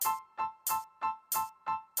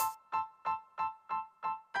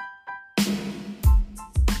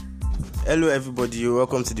Hello, everybody.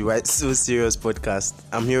 Welcome to the Why So Serious podcast.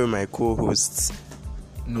 I'm here with my co-hosts,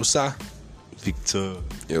 Nusa, Victor.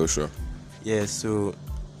 Yeah, sure. Yeah. So,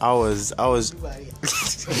 I was. How was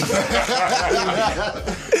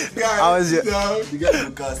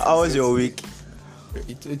your week?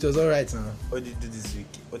 It was alright now. What did you do this week?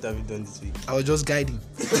 What have you done this week? I was just guiding.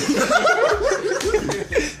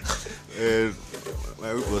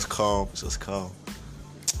 My week was calm. It was calm.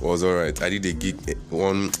 Was alright. I did a gig, a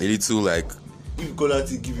little like You call out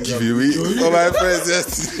to give you giveaway for my friends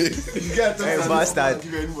yesterday. Hey, bastard.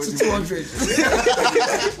 200.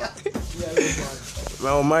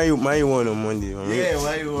 Man, you won on Monday. Man. Yeah,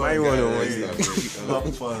 why you Man, you won on Monday.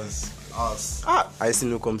 Us. I still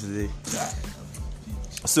no come today.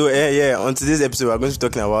 So, on today's episode, we're going to be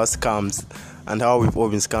talking about scams and how we've all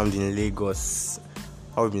been scammed in Lagos.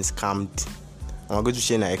 How we've been scammed. And we're going to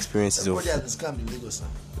share our experiences Everybody of. has been scammed in Lagos.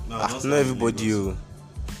 Not everybody. You.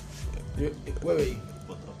 Wait, wait.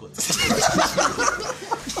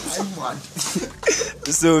 I'm mad.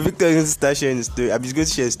 So, Victor is going to start sharing his story. I'm just going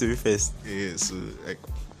to share his story first. Yeah, so like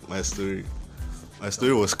my story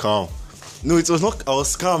was calm. No, it was not. I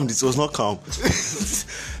was scammed. It was not calm.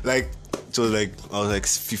 Like it was like I was like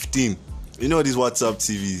 15. You know these WhatsApp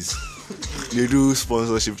TVs. They do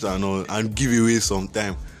sponsorships and all and giveaways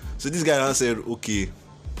sometime. So this guy now said, okay,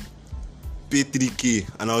 pay 3K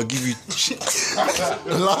and I'll give you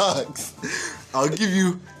relax. I'll give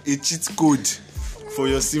you a cheat code for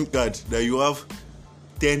your SIM card that you have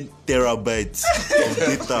 10 terabytes of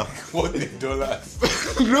data. What the dollars?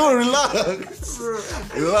 No, relax.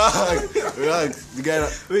 Relax. The guy,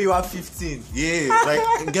 Wait, you are 15. yeah,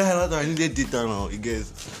 like the guy I needed data now. He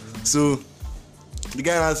gets. So the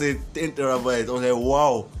guy now said 10 terabytes. I was like,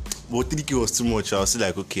 wow. But 3K was too much. I was still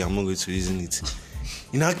like, okay, I'm not going to reason it.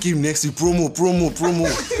 He now came next to promo.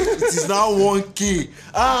 It is now 1K.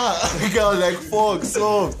 The guy was like, fuck,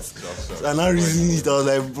 soft. And I reasoned it. I was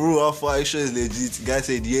like, bro, how far are you sure it's legit? The guy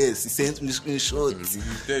said, yes. He sent me the screenshot.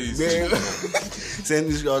 Then, send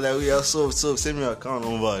me, I was like, we are soft, send me your account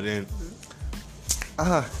number. Then,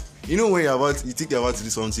 you know when you think you're about to do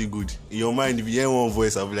something good. In your mind, if you hear one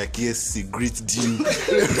voice, I'll be like, yes, it's a great deal.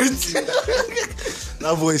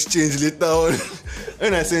 That voice changed later on.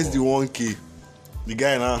 When I sent the 1K, the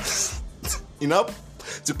guy now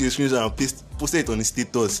took a screenshot and posted it on his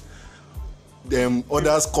status. Them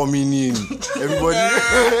others coming in. Everybody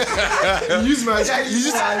he used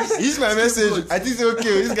my message. I think it's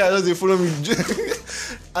okay. This guy doesn't follow me.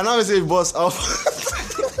 And now I say, boss, Alpha.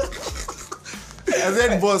 I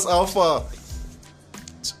said, boss, Alpha.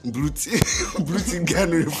 Blue tick guy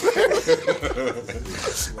no reply.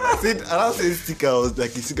 I said, sticker. I was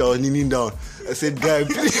like, a sticker. I was kneeling down. I said, guy,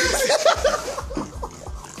 please.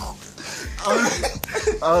 I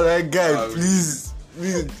was like, guy, please,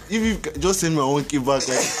 if you just send my 1K back,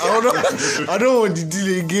 like, I don't want the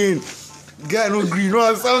deal again. Guy, no green, no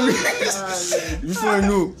answer me. Before I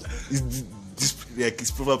know,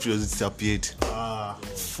 his profile picture disappeared.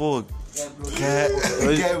 Fuck. Guy,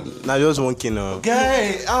 Now just 1K now.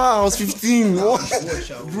 Guy, I was 15. Bro,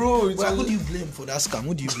 Who do you blame for that scam?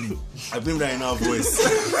 Who do you blame? I blame that in our voice.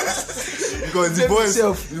 Because the boys later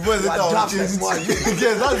will change it.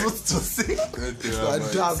 Yes, that's what to say.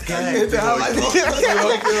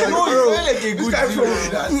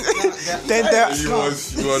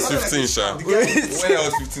 He was 15, Sha. When I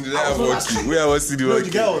was 15, did I have watched you? Where I was sitting. No, the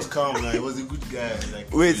guy was calm. Like, he was a good guy.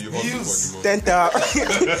 Like, Wait, You hustle for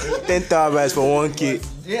the 10 terabytes for 1K.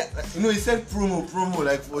 yeah, you know, he said promo,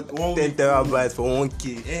 like for 1 10 week. terabytes for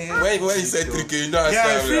 1K. When he said 3K, you know I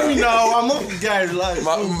Yeah, free me now. I'm not the guy. Relax.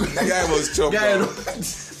 The guy was chopped. Guy, Down.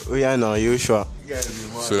 Oh, yeah, no, you sure?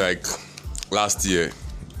 So like last year,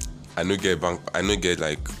 I no get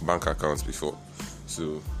like bank accounts before.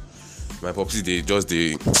 So my popsy they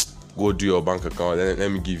go do your bank account, let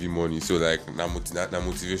me give you money. So like na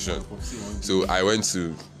motivation. So I went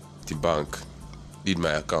to the bank, did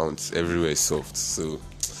my account, everywhere soft. So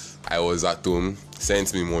I was at home,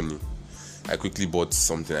 sent me money. I quickly bought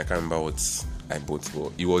something. I can't remember what I bought,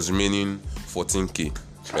 but it was remaining 14K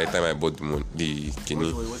by the time I bought the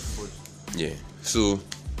kidney. Yeah. So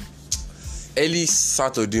early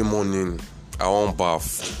Saturday morning, I won't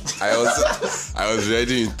bath. I was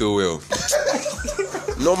ready in towel.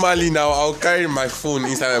 Normally now I'll carry my phone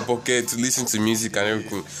inside my pocket to listen to music and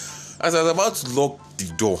everything. As I was about to lock the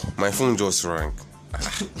door, my phone just rang.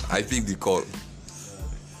 I picked the call.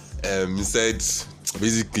 He said,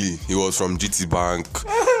 basically he was from GT Bank.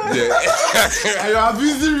 Yeah. You are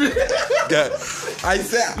busy me. Yeah. I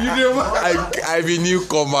said I'm a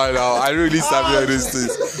newcomer now. I don't really sabi all these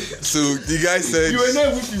things. So the guy said You were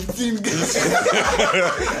not with 15 guys.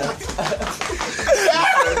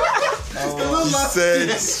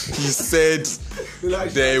 he said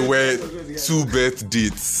there were 2 birth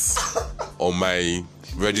dates on my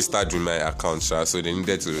registered with my account, so they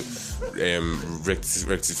needed to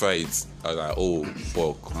rectify it. I was like, oh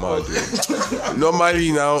fuck, mad.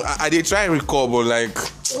 Normally now I dey try and recall, but like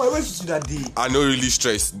Why went to that day? I no really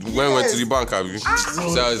stressed when I went to the bank. So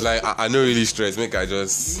I was like, I no really stressed. Make I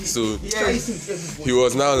just so he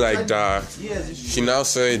was now like that. He now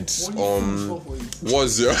said,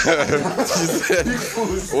 what's your he said,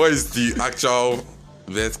 what is the actual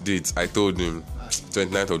birth date? I told him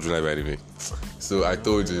 29th of July, by the way. So I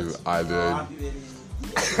told him,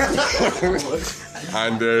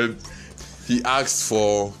 and then he asked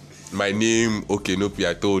for my name. Okay, nope.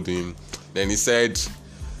 I told him. Then he said,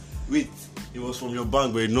 Wait, it was from your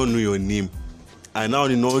bank, but you don't know your name. I now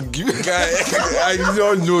did not give. Guy, I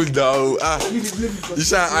don't know now. He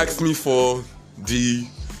shall ask me for the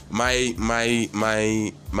my.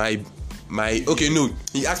 Okay, no.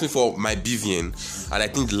 He asked me for my BVN, and I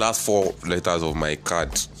think the last 4 letters of my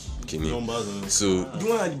card. So The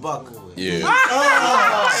one at the back. yeah.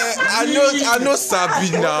 I know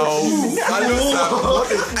Sabi now.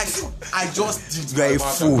 I just did Very my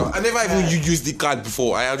fool. account. I never even used the card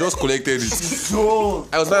before. I just collected it.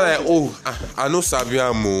 I was not like, oh, I know Sabi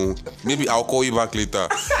Amo. Maybe I'll call you back later.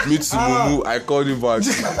 Me too, Mumu. I called you back.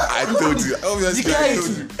 I told you. Obviously, I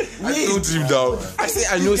told you. I told him now. I said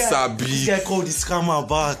I know Sabi. This guy called the scammer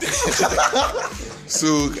back.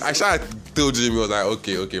 So I told him, he was like,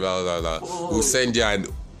 okay, blah, blah, blah. We'll send you an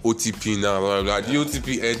OTP now, blah, blah. The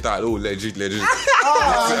OTP entered. Oh, legit.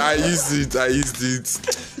 I used it.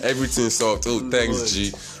 Everything solved. Oh, thanks,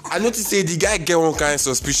 G. I noticed the guy get one kind of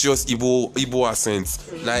suspicious Igbo accent.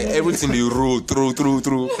 Like everything they roll through.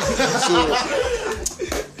 So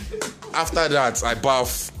after that, I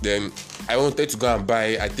bath. Then I wanted to go and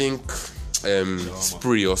buy, I think,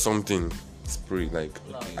 spray or something. Spray, like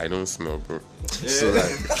I don't smell, bro. So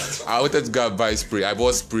like I wanted to go and buy spray. I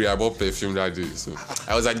bought perfume that day. So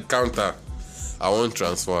I was at the counter. I want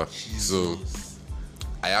transfer. So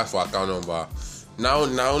I asked for account number. Now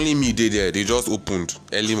only me did there. They just opened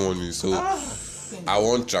early morning. So I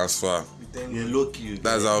want transfer. You're lucky.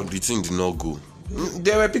 That's how the thing did not go.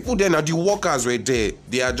 There were people there now. The workers were there.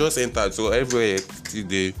 They had just entered. So everywhere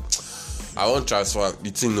I want transfer. The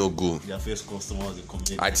thing no go. Their first customer was a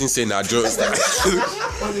community. I think say na just. I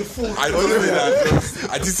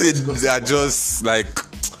think say they are just like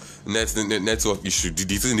network issue.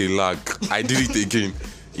 The thing they lag. I did it again.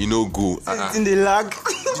 You know go. In the lag.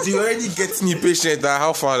 You already get me patient.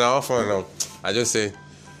 How far now? I just say,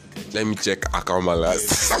 let me check account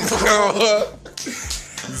balance.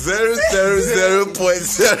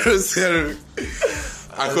 0.00.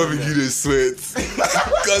 I can't begin to sweat.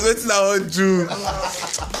 Because what's now I do?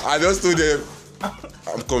 I just told them,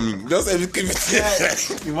 I'm coming. Just keep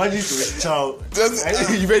it. Imagine it was child. You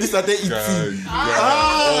already started eating.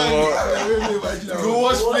 Go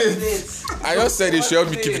wash plates. I just said they should help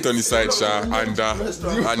me keep it on the side, Sha, and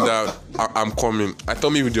I'm coming. I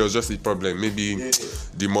thought maybe there was just a problem. Maybe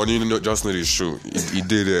the money just not the show. It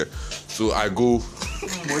did it. So I go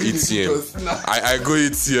ATM. I go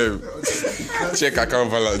ATM. Check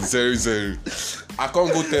account balance 0. I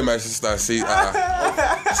can't go tell my sister and say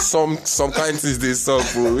some kind things they suck,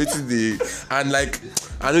 bro. And like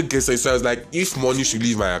I don't get so I was like, if money should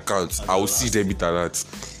leave my account, I will see them it alert.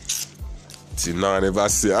 Till now I never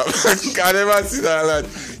see that.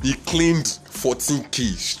 He cleaned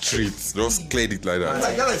 14K straight. Just cleared it like that.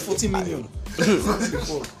 I got like 14 million.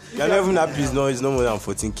 You're not even happy. It's no more than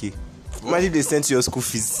 14K. Imagine if they sent you your school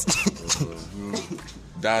fees.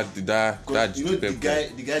 That You know the guy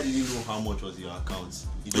didn't know how much was your account.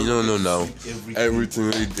 You don't know now. Everything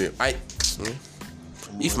really there.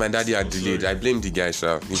 If my daddy had delayed, I blame the guy,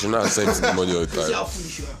 sha. He should not have sent the money all the time.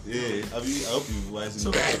 Yeah, I hope you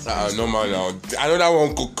wisely know. No man now. Another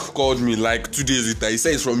one called me like 2 days later. He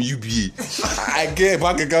said it's from UBA. I get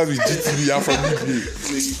bank account with GTB. I'm from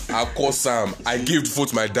UBA. I call Sam. I gave the phone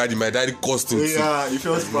to my daddy. My daddy cost him. Yeah, you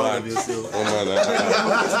feel proud of yourself. Oh man.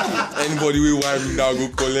 Anybody will wipe me now go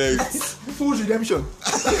collect. Full redemption.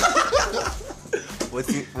 What's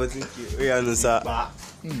in yeah, no, sir.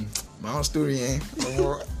 My own story, eh?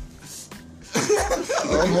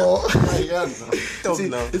 Talk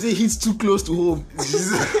now. It hits too close to home.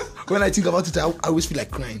 When I think about it, I always feel like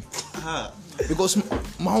crying. Because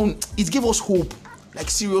it gave us hope like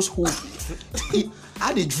serious hope. I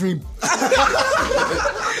had a dream.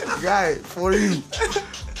 Guy, for real.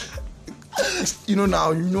 You know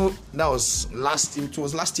that was last year. It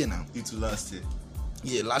was last year now. It was last year.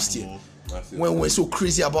 Yeah, last year. That's it. When we were so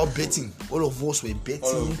crazy about betting, all of us were betting.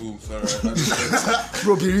 All of who? Sorry.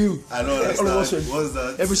 Bro, be real. I don't All of us understand. were What's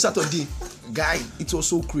that? every Saturday. Guy, it was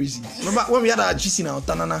so crazy. Remember when we had our GC now,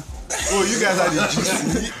 Tanana? Oh, you guys had the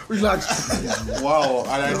GC. Relax. Wow. And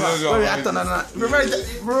I Remember know. when we had Tanana? Remember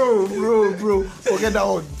that? Bro, forget that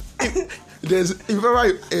one. There's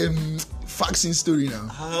remember vaccine story now.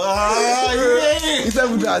 It's not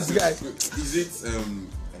with that guy. Is it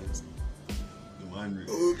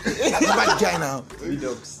Remember the guy now.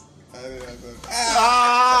 Redux.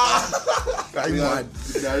 Are you mad?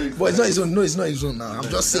 But it's not his own. No, it's not his own now. I'm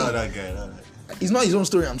just saying. That guy. It's not his own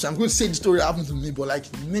story. I'm going to say the story that happened to me, but like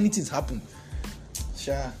many things happened.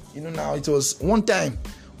 Sure. Now it was one time.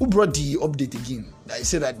 Who brought the update again? That he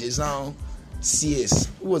said that there's now CS.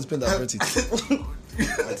 Who was the pen that brought it?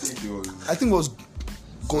 I think it was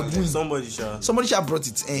Godwin. Somebody shall brought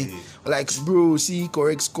it. Like, bro, see,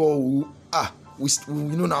 correct score. We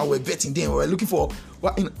now we're betting then. We're looking for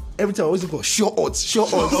every time I always look for sure odds. Sure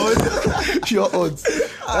odds.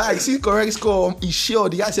 Like, see, correct score is sure.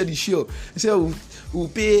 The guy said he's sure. He said we'll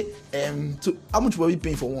pay how much were we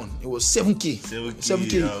paying for one? It was 7K.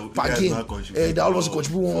 7K per game. That was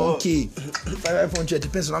contribute 1K. 500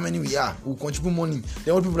 depends on how many we are. We'll contribute money.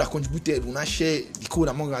 The other people that contributed will not share the code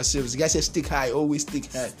among ourselves. The guy said stick high, always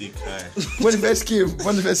stick high. When the first came,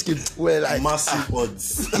 we're like massive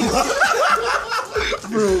odds.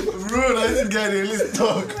 bro, That's the guy they really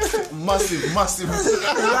talk. Massive.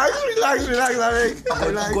 relax.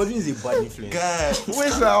 Godwin is a bad influence. Guy.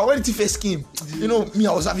 Wait now, when the first came, me,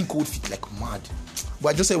 I was having cold feet like mad. But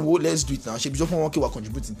I just said, well, let's do it now. She just 1K were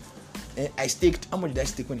contributing. I staked, how much did I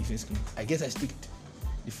stake when the first came? I guess I staked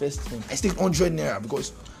the first one. I staked 100 naira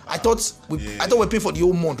because I thought we were paying for the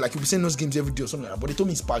whole month, like you'll be sending those games every day or something like that. But they told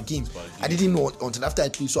me it's per game. I didn't know until after I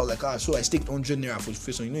played, so I was like, so I staked 100 naira for the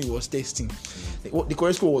first one. It was testing. The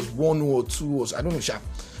correct score was 1 or 2 or I don't know, sharp.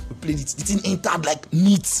 We played it. The thing entered like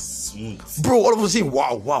neat. Smooth. Bro, all of us saying,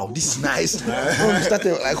 wow, this is nice. When we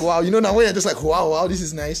started like, wow, now when you're just like, wow, this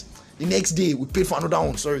is nice. The next day, we paid for another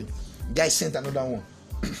one. Sorry, the guy sent another one.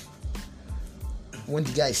 When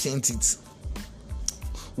the guy sent it,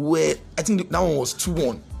 I think that one was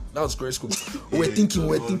 2-1. That was great school. We're thinking,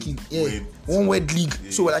 one word league.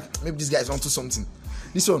 So we're like, maybe this guy's onto something.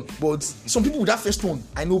 This one, but some people with that first one,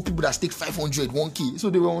 I know people that stake 500, 1K. So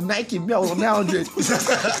they were on 9K, me I was on 900.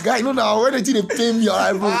 Guy, now when they pay me,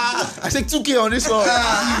 alright, bro. I stake 2K on this one.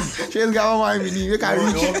 She's got one money, you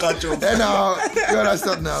can reach. Catch up. And now, you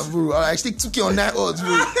understand now, bro. I stake 2K on 9 odds,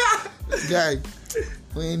 bro. Guy,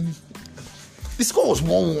 when the score was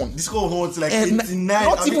 1-1. The score was like And 89.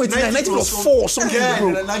 not even 89, 90 was 4 or something,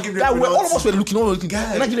 bro. They're not giving Like, a all of us were looking, penalty.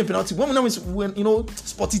 They're not giving a penalty. When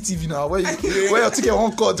Sporty TV now, where you're taking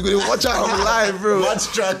one court to go watch out on the live, bro. Match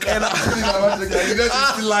track. And you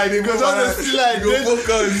just see line. You go just see line. You go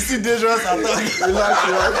focus. You see dangerous attack.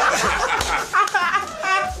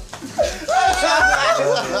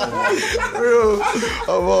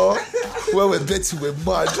 Bro, when we're betting, we're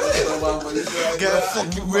mad.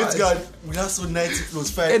 Wait, God. We have so 90 plus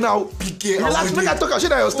 5. And now, PK. relax, make I talk. I'll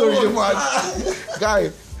share your story, man.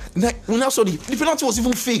 Guy, we now saw the penalty was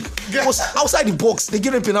even fake. It was outside the box. They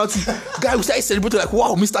gave him penalty. Guy, we started celebrating like,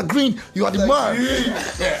 wow, Mr. Green, you are the man.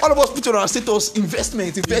 All of us put on our status,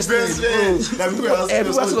 investment, bro.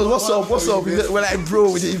 Everyone said, what's up? We're like,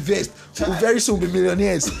 bro, we invest. We'll very soon be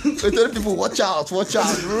millionaires. So we tell people, watch out, bro.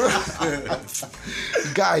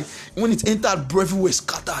 Guy, when it entered, bro, everywhere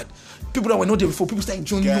scattered. People that were not there before, people started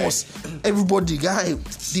joining us. Everybody, guy.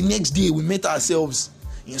 The next day, we met ourselves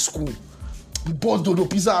in school. We bought Dodo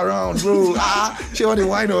pizza around, bro. She want to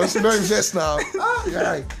wine us. We don't invest now.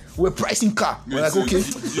 Guy, we're pricing car. We're like, okay,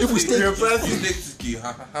 if we stay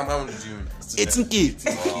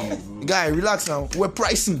 18K. Guy, relax now. We're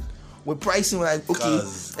pricing. We're like, okay.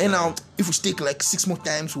 And now, if we stake like 6 more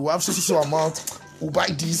times, we'll have so amount. We'll buy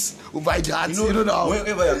this, we'll buy that. You know now.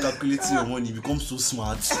 Whenever you're calculating your money, you become so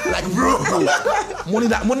smart. Like, bro. Money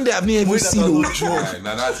that I've never even seen.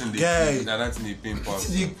 That's in the pin pass.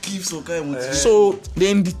 You keep so kind of So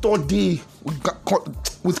then the third day, we got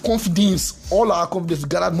with confidence, all our confidence, we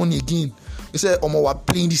gathered money again. We said, we're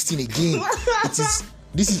playing this thing again.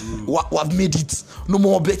 This is what we've made it. No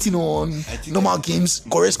more betting on normal games.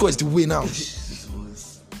 Correct score is the way now.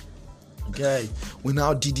 Guy, we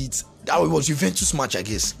now did it. That was Juventus match, I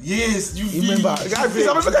guess. Yes, you remember? Guy, please,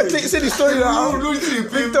 I'm going to say the story now.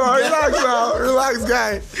 Relax,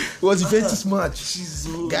 guy. It was Juventus match.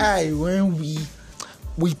 Guy, when we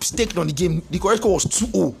we staked on the game. The correct score was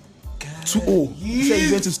 2-0. 2-0. He said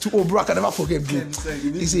Juventus 2-0, bro. I can never forget, bro.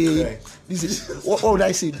 This is what would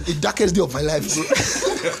I say? The darkest day of my life, bro.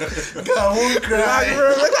 God, I won't cry.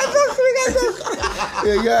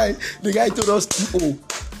 The guy told us 2-0.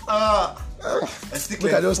 I stick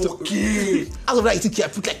Look like at us 4K. As of that, I think I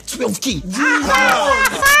put like 12K.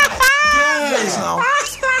 Yes, now. I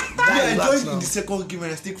Relax joined now. in the second game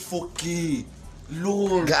and I stick 4K.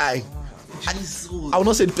 Lord. Guy. Jesus. I will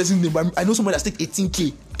not say the person's name, but I know somebody that staked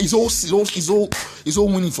 18K. He's all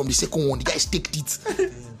winning from the second one. The guy staked it.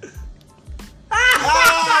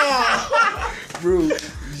 Bro,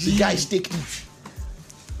 the guy staked it.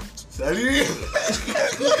 Salut.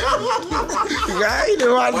 The guy, the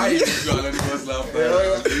one. Why you anonymous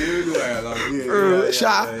laughter? You know why I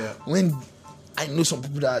laugh. When I know some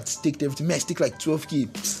people that staked everything, me I stake like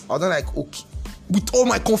 12K. I was not like, okay, with all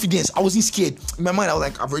my confidence, I wasn't scared. In my mind, I was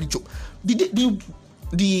like, I've already choked.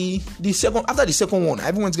 The second, after the second one, I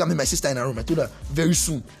even went to go meet my sister in her room. I told her very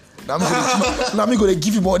soon. Now I'm gonna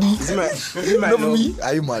give you money. Is it my Not love? me.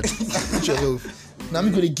 Are you mad? Put yourself. Now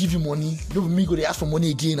I'm gonna give you money. Not me gonna ask for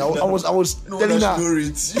money again. I was telling her.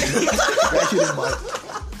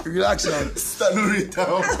 Relax now.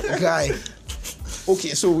 Guy. Okay,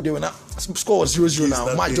 so they were now score was 0-0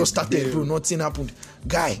 now. Match just started, bro. Nothing happened.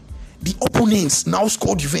 Guy, the opponents now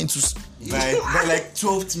scored Juventus. By like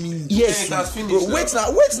 12th minute. Yes, Yeah, that's finished bro, now.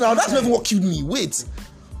 wait now. That's not even what killed me. Wait.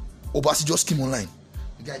 Obasi just came online.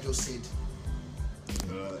 The guy just said.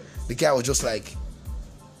 The guy was just like,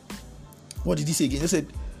 what did he say again? He said,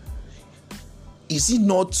 is it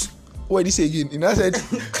not? What did he say again? And I said,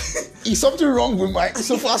 is something wrong with my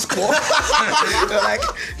so far score? They're like,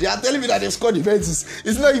 they are telling me that they scored Juventus.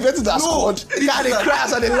 It's not Juventus that scored. The guy they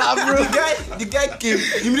crash and they laugh, bro. The guy came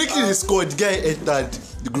immediately. They scored. The guy entered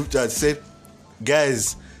the group chat. Said,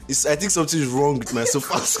 "Guys, I think something is wrong with my so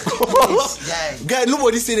far score." Guy,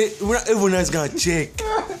 nobody said it. Everyone else gonna check.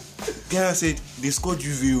 Guy said they scored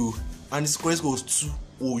UV and the score was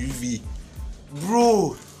 2-0 UV.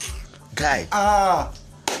 Bro, Guy,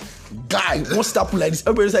 what's happening like this?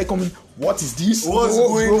 Everybody's like coming. What is this? What's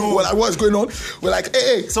going on? We're like, what's going on? We're like,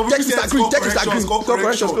 hey, Some text people Mr. said Green, score text Mr. correction, Green, score score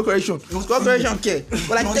correction, correction. score correction, okay.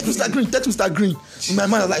 We're like, text Mr. Green. In my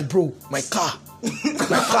mind, I was like, bro, my car,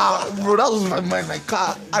 bro. That was my mind, my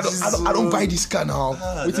car. I don't buy this car now.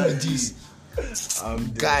 Wait till this,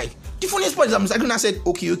 guy. The funniest part is Mr. Green said,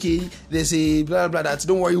 okay, there's a blah blah that.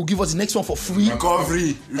 Don't worry, we'll give us the next one for free.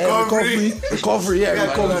 recovery. Recovery. Recovery.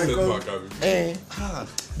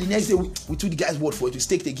 The next day we took the guy's word for it. We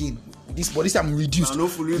staked again. This time we reduced. no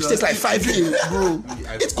fully We staked like 5K, bro.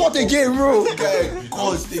 It's caught again, bro.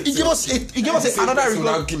 He gave us another So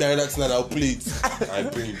now recovery. give me another thing and I'll play it. I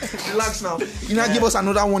bring it. Relax now. He now gave us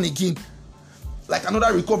another one again. Like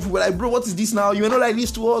another recovery. We're like, bro, what is this now? You were not like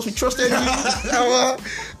this to us. We trusted you.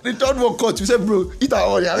 The third one cut. We said, bro, eat our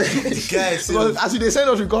money. Guys, Because as they send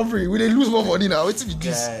us recovery, we didn't lose more money now. What's with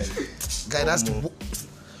this? Guy, that's the.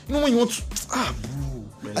 You know when you want to.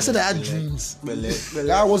 Bro. I said I had dreams.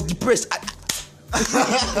 I was depressed.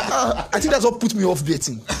 I think that's what put me off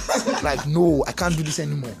betting. Like, no, I can't do this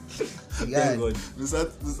anymore. Yeah. on the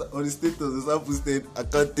status, the sample state, I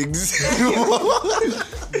can't take this anymore.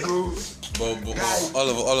 Bro. But all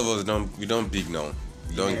of us we don't big now.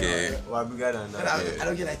 We don't get. We're bigger than that. I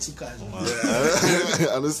don't get like chicas.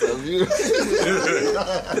 I don't serve you.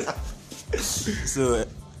 So,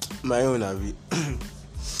 my own Abi.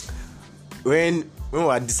 When we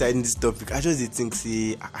were deciding this topic, I just did think,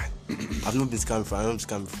 see, I've not been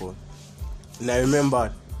scammed before. And I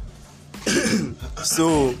remembered.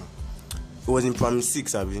 So, it was in primary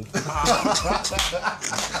 6, Abi.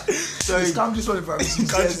 Sorry, Scam this one if I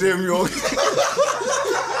Catch them, yo.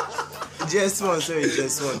 just one.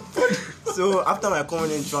 So, after my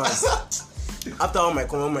common entrance, after all my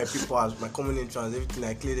papers, my common entrance, everything,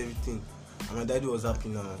 I cleared everything. And my daddy was happy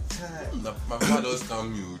now. My father does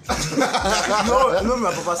scam you. No,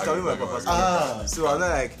 my papa's coming. So I'm not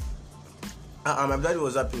like, my daddy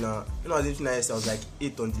was happy now. You know, I was 89, I was like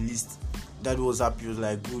 8 on the list. Daddy was happy, he was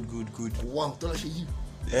like, good. Wow, don't show you.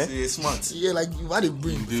 You're smart. Yeah, like you had a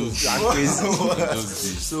brain. Bills. I'm crazy.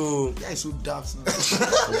 So, Yeah, it's so dark.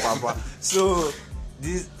 Papa. So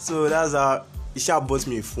that's how Isha bought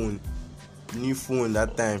me a phone. New phone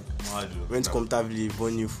that time. Went comfortably,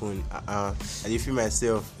 bought new phone. I didn't feel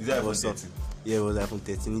myself. Is that What's iPhone up? Yeah, it was iPhone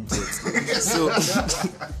 13. So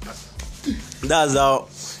that's how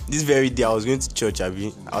this very day I was going to church. I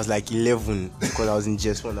was like 11 because I was in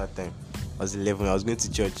JS1 that time. I was 11. I was going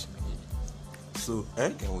to church. So,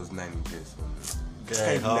 I was 9 in JS1.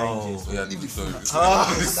 Okay,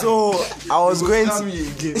 So I was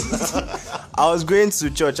going to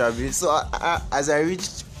church a bit. So as I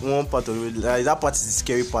reached one part of it, like, that part is the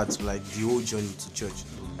scary part, like the whole journey to church.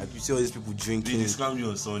 Like you see all these people drinking. They slammed you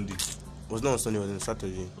on Sunday. It was not on Sunday, it was on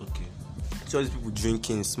Saturday. Okay. You see all these people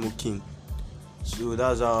drinking, smoking. So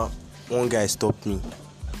that's how one guy stopped me.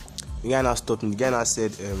 The guy now stopped me. The guy now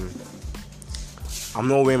said, I'm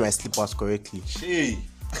not wearing my slippers correctly. Hey.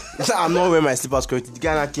 I'm not wearing my slippers correctly. The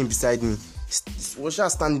guy now came beside me. Was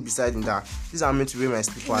just standing beside him that these are meant to wear my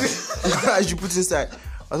slippers. I should put inside.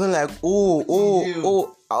 I was like,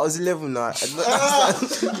 oh. I was 11 now. On top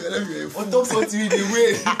of you, the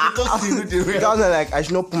way. I was like, I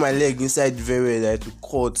should not put my leg inside very well, like to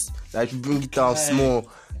cut. That I should bring it down small.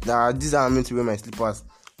 That these are meant to wear my slippers.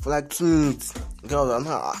 For like 2 minutes. I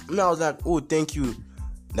was like, oh, thank you.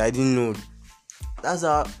 That I didn't know. That's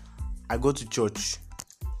how I go to church.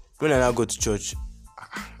 When I now go to church,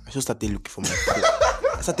 I just started looking for my phone.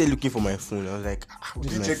 I started looking for my phone. I was like,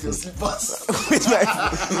 Did you check your slippers?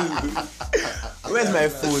 Where's my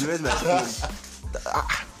phone? Where's my phone?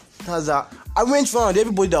 That's how I went found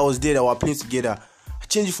everybody that was there that were playing together. I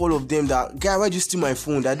changed it for all of them. That guy, why did you steal my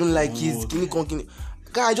phone? I don't like his. Guy,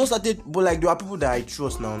 I just started, but like there are people that I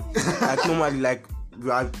trust now. Like normally, like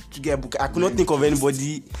we are together. I could not think of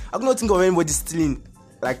anybody. Stealing.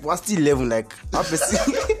 Like we're still 11. Like one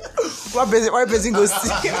person goes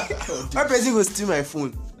steal my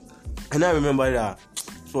phone. And I remember that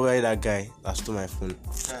probably that guy that stole my phone.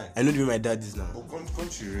 I know the way my dad is now. But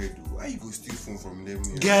country red, why you go steal phone from them?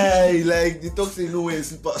 Guy, like they talk say no way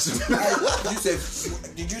slippers.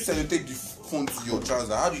 Did you sellotape the phone to your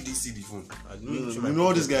trouser? How did they see the phone? You know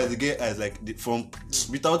all these guys, they get eyes like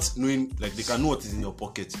without knowing, like they can know what is in your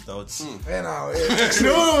pocket without. Hey now,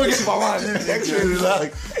 No, actually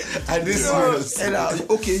like, and this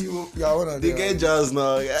okay, you are one of they get jazz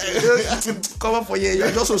now. Come up for you.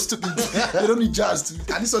 You're just so stupid. They don't need jazz.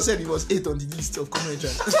 And this one said it was 8 on the list of common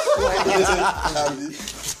jazz.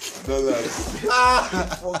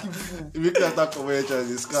 Fucking fool. Make that common jazz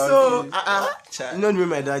is so, you know the way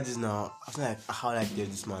my dad is now. I feel like how I tell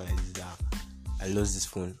this man like this that I lost this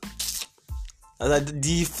phone. I was like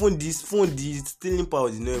the stealing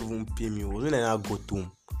power did not even pay me. It was when I now got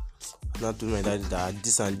home. I now told my dad that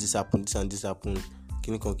this and this happened.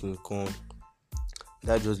 Can you come?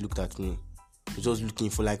 Dad just looked at me. He was just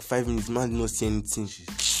looking for like 5 minutes. Man did not say anything.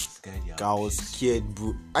 I was scared,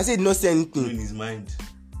 bro. I said not say anything. in his mind.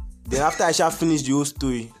 Then after I shall finish the whole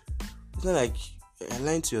story, it's not like you're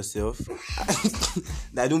lying to yourself.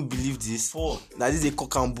 That I don't believe this. That is a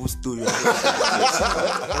cock and bull story.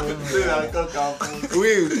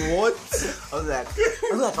 Wait, what? I was like,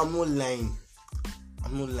 I'm not lying. I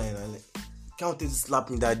like, can't tell you to slap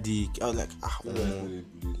me that day. I was like, wait,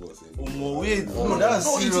 that's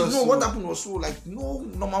serious. What happened was so like no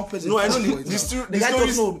normal person. No, I know the story.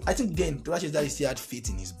 I think then Tolashi's daddy still had faith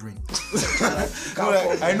in his brain.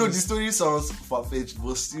 I know the story sounds far-fetched,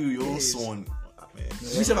 but still your own son.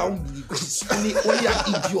 Me say I won't believe because only an idiot,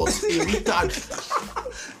 a retard.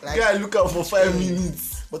 Like, guy, look out for 5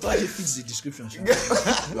 minutes. But Tolashi fits the description.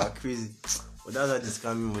 You are crazy. But that's why they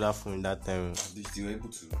scammed me with that phone that time. They still able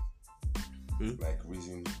to like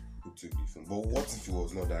reason who took the phone. But what if it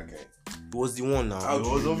was not that guy? It was the one now. It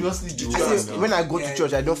was obviously the one. When I go to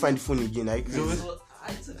church, I don't find the phone again. It was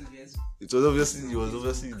obviously the one.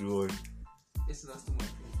 It's not too much.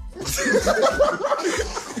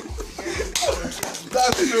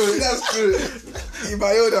 That's true. In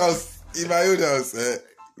my old house,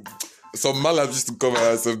 some malam used to come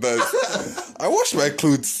around sometimes. I wash my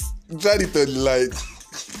clothes, dried it on the light.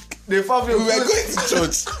 We were going to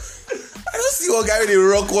church. I don't see one guy with a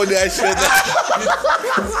rock on their shirt.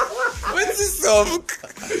 Where's this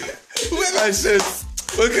where my shirt?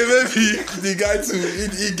 Okay, maybe the guy too,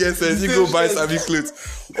 he gets it, he go buy some clothes.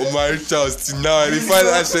 Oh my child, till now, and he find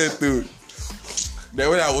that shirt too. Then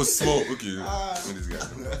when I was small, okay, this guy.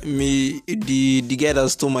 Me, the guy that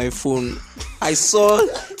stole my phone, I saw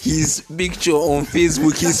his picture on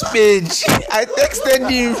Facebook, his page. I texted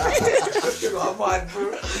him.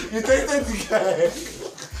 You texted the guy.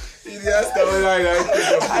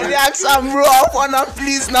 I asked him, bro, I wanna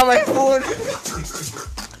please now my phone.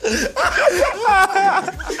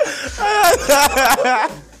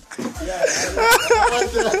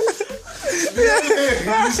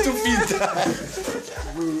 You stupid.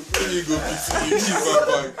 There you go,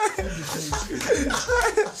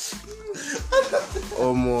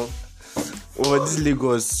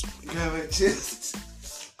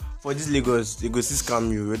 for this Lagos, they go see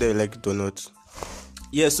scam you whether you like it or not.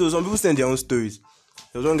 Yeah, so some people send their own stories.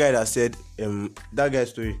 there was one guy that said that guy's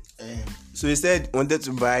story. So he said he wanted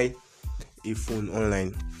to buy a phone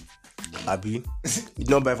online. Abi, he did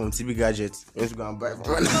not buy from TB Gadgets. He went to go and buy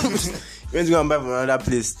from another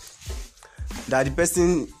place. That the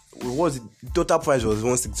person the total price was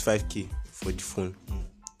 165k for the phone.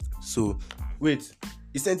 So wait,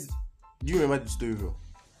 he sent. Do you remember the story, bro?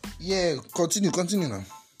 Yeah, continue now.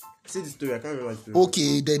 Say the story. I can't remember the story.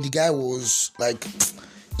 Okay, then the guy was like,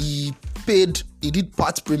 he did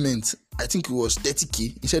part payment. I think it was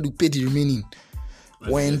 30k. He said he paid the remaining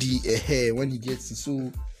when he gets it.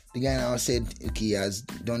 So the guy now said, okay, he has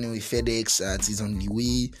done it with FedEx, that he's on the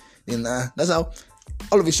way. Then that's how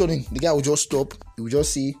all of a sudden the guy would just stop. He would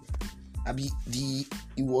just say,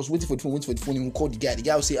 he was waiting for the phone, he would call the guy. The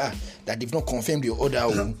guy would say, that they've not confirmed the order.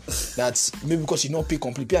 That maybe because he not pay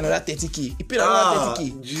complete, pay another 30k. He paid another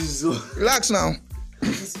 30k. Jesus. Relax now.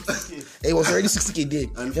 It was already 60k there.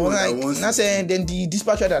 Then the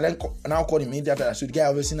dispatcher that now called him immediately. So the guy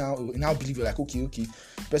obviously now believe like okay. The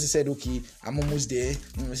person said okay, I'm almost there.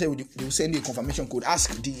 They said they will send you a confirmation code.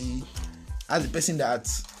 Ask the person that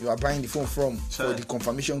you are buying the phone from for the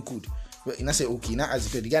confirmation code. But he now said okay. Now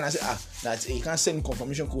as the guy now said that he can't send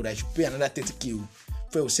confirmation code. I should pay another 30k.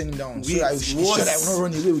 Before send him down. So I was sure that I will not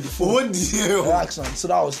run away with the phone. What the hell? Relax, man. So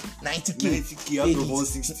that was 90k. 90k out of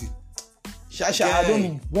 160. Shasha, I don't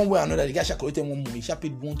know. One way or another, the guy shall collected one more. He shall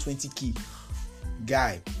paid 120k.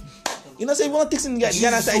 Guy. You know, say you want to take some guy. The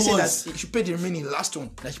guy said that he should pay the remaining last one.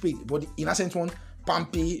 That she paid. But in a sense, one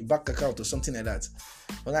Pampay back account or something like that.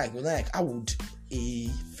 But like, I would a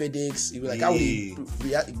FedEx. It was like, I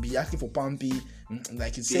would be asking for Pampay.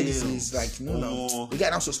 Like, he said this is like, no. The guy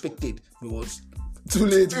now suspected. It was too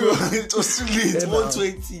late, bro. It was too late.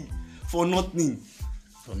 120 for nothing.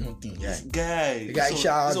 For nothing, guy. The guy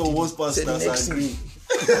shot. So worst person that's agree.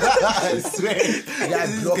 I swear. The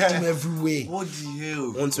guy blocked him everywhere. What the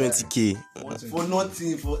hell? 120k. For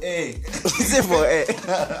nothing, for air. Say for air.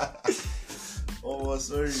 Oh,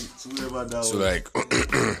 sorry. So like,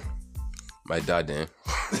 my dad,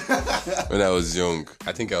 when I was young,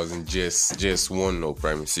 I think I was in JS1 or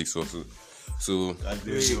primary 6 or so. So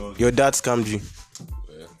your dad scammed you.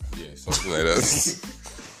 Yeah, something like that.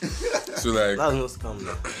 So like, that's no scam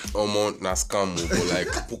now. Na scam, but like,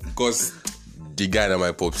 because the guy that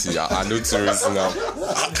my popsy, I know tourists now.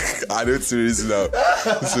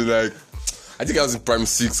 So like, I think I was in prime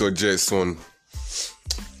 6 or JS1.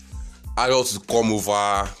 I also come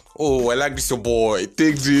over. Oh, I like this your boy.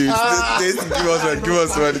 Take this. Give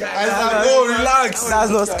us money. Oh, relax.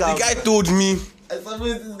 That's not scam. The guy told me. This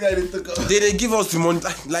guy They give us the money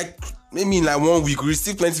like maybe in like 1 week we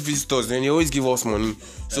receive plenty visitors and they always give us money.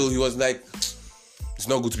 So he was like, it's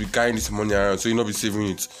not good to be carrying this money around, so you'll not be saving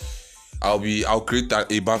it. I'll create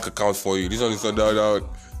a bank account for you. This one is that.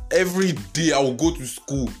 Every day I will go to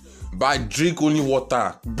school, but I drink only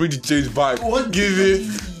water, bring the change back, give it,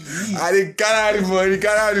 and they carry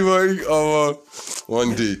out the money.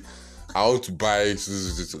 One day I want to buy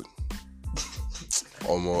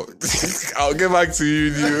I'll get back to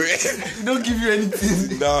you. He don't give you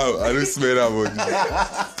anything. No, I don't smell that money.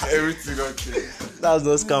 Everything okay. That's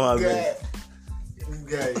no scam, man.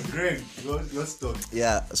 Guy, Greg, your stuff.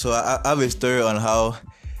 Yeah, so I have a story on how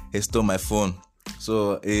he stole my phone.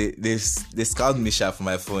 So they scammed me for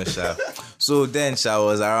my phone. So then I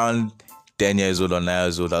was around 10 years old or 9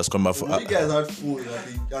 years old. I was coming back You guys had phones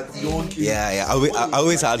at the young kids. Yeah. I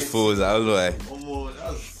always had phones. I don't know why.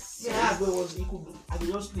 Yeah, but I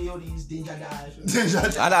could just play all these Danger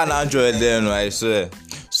Dash. I had an Android then, I swear.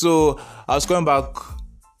 So I was coming back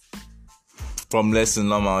from lesson,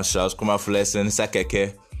 normal. I was coming back from lesson,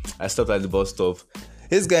 Sakeke. I stopped at the bus stop.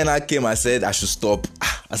 This guy now came and said I should stop.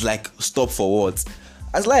 I was like, stop for what?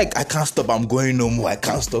 I was like, I can't stop. I'm going no more. I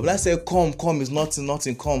can't stop. And I said, come. It's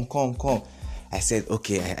nothing. Come. I said,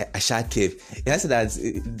 okay, I shall keep. And I said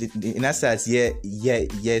that, yeah,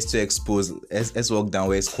 it's too exposed. Let's walk down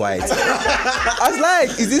where it's quiet. I was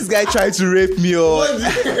like, is this guy trying to rape me or?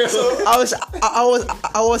 I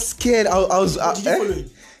was scared. Did you follow him?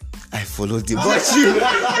 I followed him. But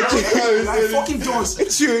I fucking Jones.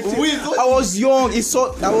 I was young. I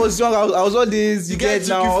was all these. You get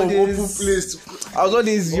now all these. I was all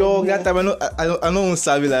these young. That time I know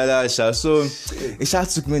savvy like that. So it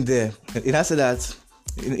took me there. And I said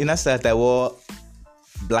that I wore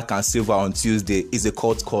black and silver on Tuesday. Is a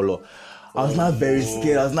cult color. I was not very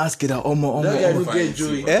scared. I was not scared at all. No,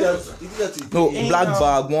 black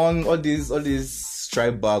bag. All these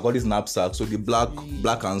stripe bag, all these knapsacks. So the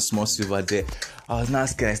black and small silver there. I was not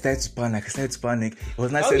scared. I started to panic. It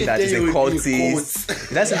was not saying that it's a cultist.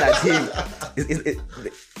 That's that him.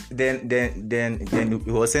 Then it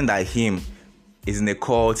was saying that him. he's in a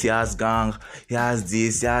cult, he has gang, he has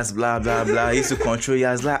this, he has blah blah blah. He used to control. He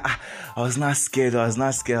was like, I was not scared. I was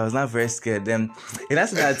not very scared. Then and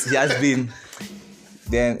that's that he has been.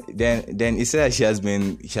 Then he said that she has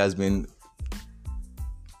been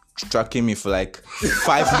tracking me for like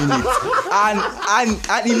 5 minutes, and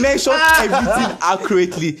he mentioned everything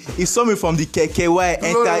accurately. He saw me from the keke where I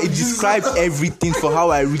entered. He described everything for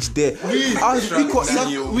how I reached there. He tracked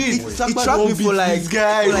me for like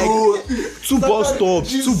 2 bus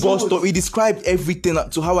stops. He described everything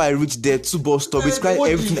to how I reached there. 2 bus stops. He described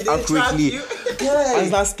everything accurately. I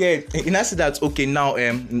was not scared. And I said that okay now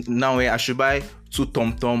I should buy 2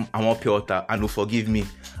 Tom and 1 pure water and will forgive me.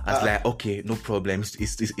 I was like, okay, no problem.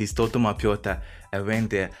 It's Tom and pure water. I went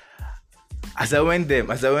there. As I went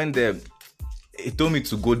there, he told me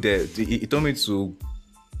to go there. He told me to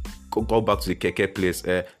go back to the keke place.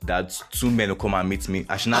 That 2 men will come and meet me.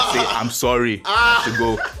 I should not say I'm sorry. I should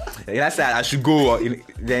go. And I said I should go.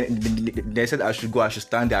 Then they said I should go. I should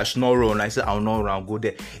stand there. I should not run. I said I'll not run. I'll go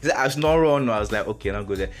there. He said I should not run. I was like, okay, I'll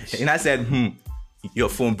go there. And I said, your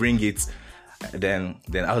phone, bring it. Then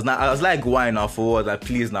I was like, why now for what? Like,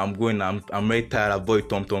 please now I'm going. I'm very tired. I bought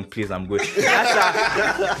Tom. Please, I'm going.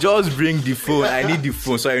 Just bring the phone. I need the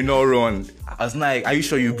phone so I not run. I was like, are you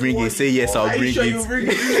sure you bring it? Say yes, I'll bring it.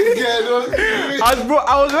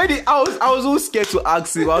 I was ready. I was so scared to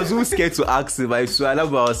ask him. I swear, I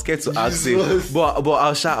was scared to ask him. But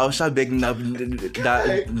I'll shout begging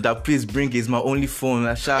that please bring it. It's my only phone.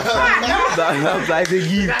 I shout. That's like the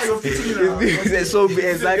gift. It's so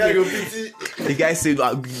exactly. The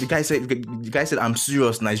guy said I'm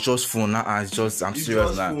serious now. It's just phone now. I'm serious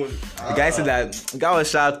now. The guy said that. The guy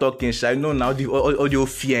was talking. I know now the audio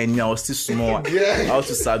fear in me. I was still small. I was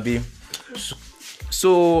to sabi.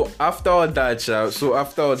 So after all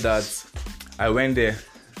that, I went there.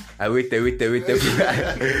 I waited. I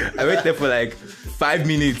waited for like 5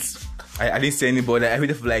 minutes. I didn't see anybody. I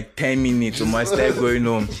waited for like 10 minutes. I started going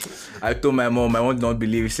home. I told my mom, my mom did not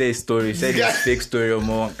believe. She said it's story. She said it's fake story,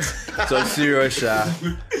 mom. So I'm serious,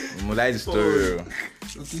 Mom, like the story.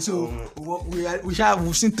 Okay, so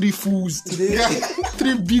we've seen 3 fools today.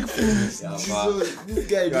 3 big fools. This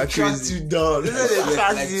guy tracked you down.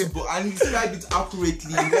 And he described it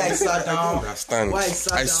accurately. Where I sat down. Understand?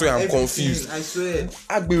 I swear I'm confused. I swear.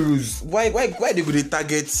 Agberus, why they go to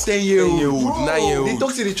target 10-year-old, 9-year-old? They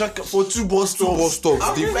talk to the track for 2 bus stops.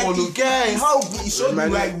 They follow guys. How he showed me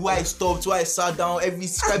why I stopped, why I sat down,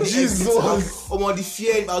 Jesus. On the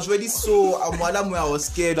fear, I was ready. So madam, when I was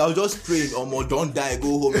scared, I was just praying. Don't die,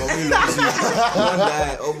 go home. Don't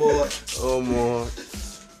die.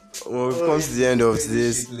 We've come to the end of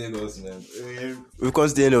this. We've come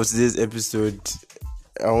to the end of today's episode.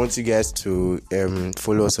 I want you guys to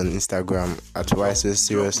follow us on Instagram at Why So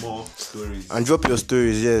Serious and drop your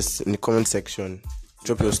stories. Yes, in the comment section.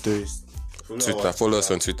 Drop your stories. Twitter. Follow us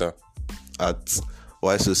on Twitter at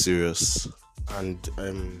Why So Serious and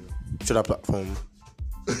Twitter platform.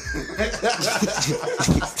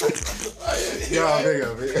 Yeah,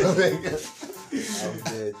 I'm big.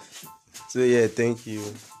 So yeah, thank you.